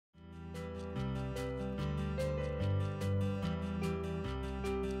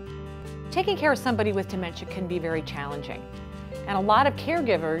Taking care of somebody with dementia can be very challenging. And a lot of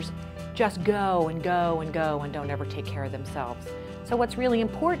caregivers just go and go and go and don't ever take care of themselves. So what's really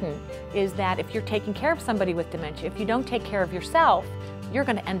important is that if you're taking care of somebody with dementia, if you don't take care of yourself, you're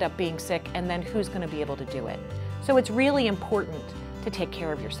going to end up being sick, and then who's going to be able to do it? So it's really important to take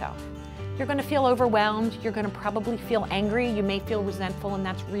care of yourself. You're going to feel overwhelmed, you're going to probably feel angry, you may feel resentful, and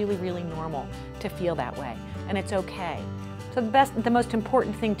that's really, really normal to feel that way, and it's okay. So the most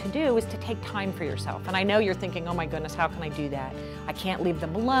important thing to do is to take time for yourself. And I know you're thinking, oh my goodness, how can I do that? I can't leave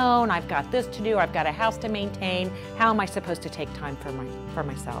them alone, I've got this to do, I've got a house to maintain. How am I supposed to take time for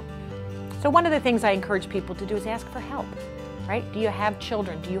myself? So one of the things I encourage people to do is ask for help, right? Do you have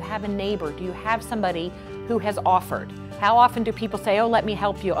children? Do you have a neighbor? Do you have somebody who has offered? How often do people say, oh, let me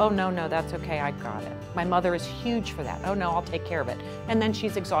help you? Oh, no, that's okay, I got it. My mother is huge for that. Oh no, I'll take care of it. And then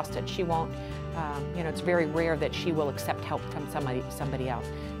she's exhausted. She won't, it's very rare that she will accept help from somebody else.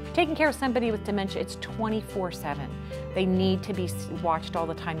 If you're taking care of somebody with dementia, it's 24/7. They need to be watched all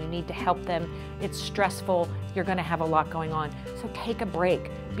the time. You need to help them. It's stressful. You're going to have a lot going on. So take a break.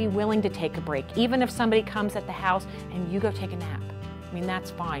 Be willing to take a break. Even if somebody comes at the house and you go take a nap. I mean,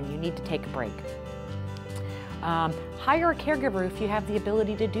 that's fine. You need to take a break. Hire a caregiver if you have the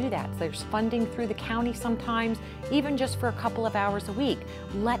ability to do that. There's funding through the county sometimes, even just for a couple of hours a week.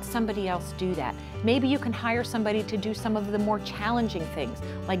 Let somebody else do that. Maybe you can hire somebody to do some of the more challenging things,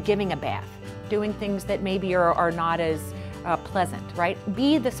 like giving a bath, doing things that maybe are not as pleasant, right?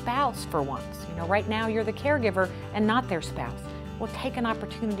 Be the spouse for once. Right now you're the caregiver and not their spouse. Well, take an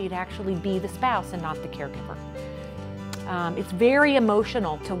opportunity to actually be the spouse and not the caregiver. It's very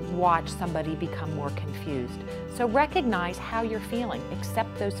emotional to watch somebody become more confused. So recognize how you're feeling.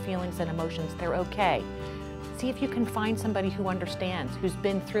 Accept those feelings and emotions. They're okay. See if you can find somebody who understands, who's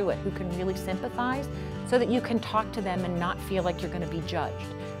been through it, who can really sympathize, so that you can talk to them and not feel like you're going to be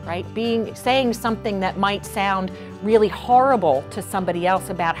judged, right? Saying something that might sound really horrible to somebody else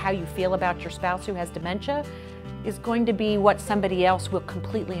about how you feel about your spouse who has dementia is going to be what somebody else will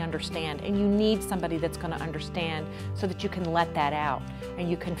completely understand, and you need somebody that's going to understand so that you can let that out and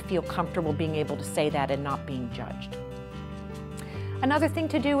you can feel comfortable being able to say that and not being judged. Another thing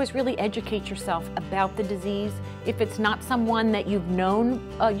to do is really educate yourself about the disease. If it's not someone that you've known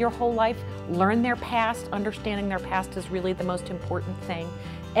your whole life, learn their past. Understanding their past is really the most important thing.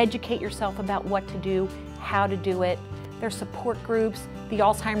 Educate yourself about what to do, how to do it. There's support groups. The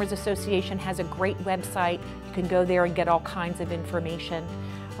Alzheimer's Association has a great website. You can go there and get all kinds of information.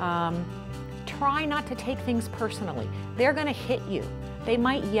 Try not to take things personally. They're going to hit you. They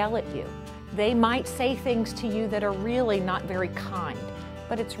might yell at you. They might say things to you that are really not very kind,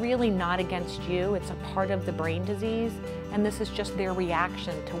 but it's really not against you. It's a part of the brain disease, and this is just their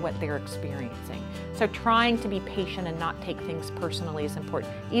reaction to what they're experiencing. So trying to be patient and not take things personally is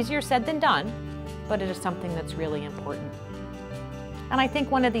important. Easier said than done, but it is something that's really important. And I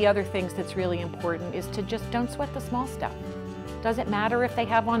think one of the other things that's really important is to just don't sweat the small stuff. Does it matter if they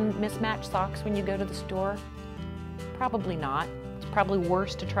have on mismatched socks when you go to the store? Probably not. It's probably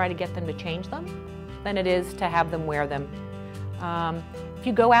worse to try to get them to change them than it is to have them wear them. If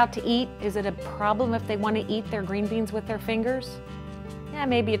you go out to eat, is it a problem if they want to eat their green beans with their fingers? Yeah,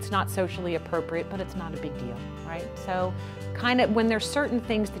 maybe it's not socially appropriate, but it's not a big deal, right? So kind of when there's certain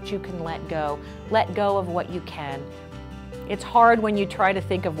things that you can let go of what you can. It's hard when you try to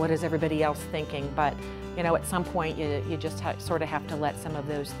think of what is everybody else thinking, but at some point you just sort of have to let some of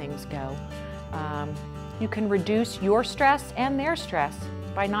those things go. You can reduce your stress and their stress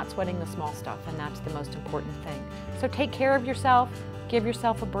by not sweating the small stuff, and that's the most important thing. So take care of yourself, give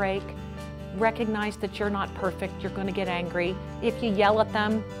yourself a break, recognize that you're not perfect, you're going to get angry. If you yell at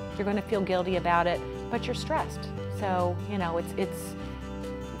them, you're going to feel guilty about it, but you're stressed. So,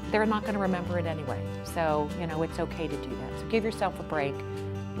 they're not going to remember it anyway. So, it's okay to do that. So give yourself a break,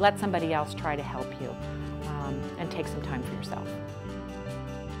 let somebody else try to help you, and take some time for yourself.